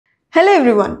Hello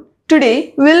everyone.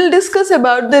 Today we'll discuss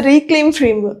about the Reclaim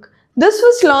framework. This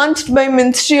was launched by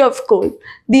Ministry of Coal.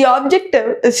 The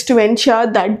objective is to ensure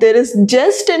that there is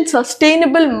just and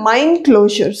sustainable mine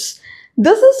closures.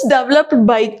 This is developed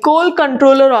by Coal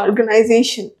Controller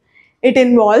Organization. It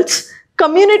involves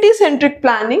community-centric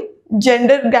planning,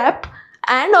 gender gap,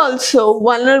 and also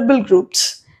vulnerable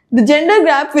groups. The gender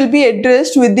gap will be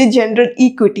addressed with the gender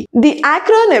equity. The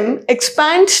acronym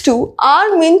expands to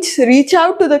R means reach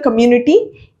out to the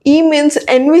community, E means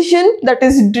envision, that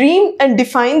is dream and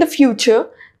define the future,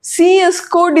 C is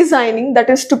co-designing, that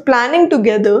is to planning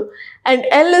together, and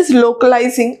L is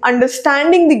localizing,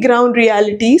 understanding the ground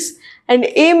realities, and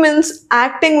A means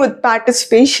acting with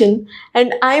participation,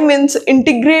 and I means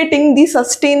integrating the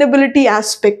sustainability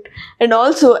aspect, and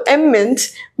also M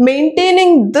means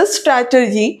maintaining this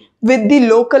strategy with the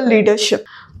local leadership.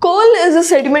 Coal is a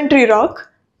sedimentary rock.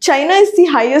 China is the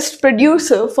highest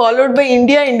producer, followed by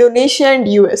India, Indonesia, and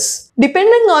US.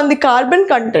 Depending on the carbon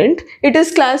content, it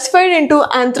is classified into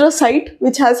anthracite,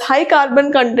 which has high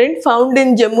carbon content found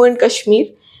in Jammu and Kashmir,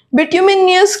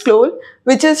 bituminous coal,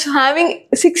 which is having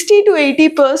 60 to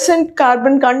 80%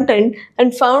 carbon content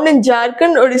and found in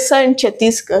Jharkhand, Odisha, and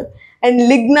Chhattisgarh, and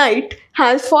lignite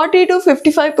has 40 to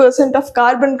 55% of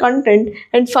carbon content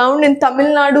and found in Tamil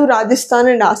Nadu, Rajasthan,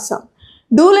 and Assam.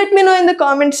 Do let me know in the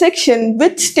comment section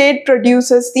which state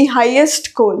produces the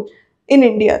highest coal in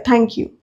India. Thank you.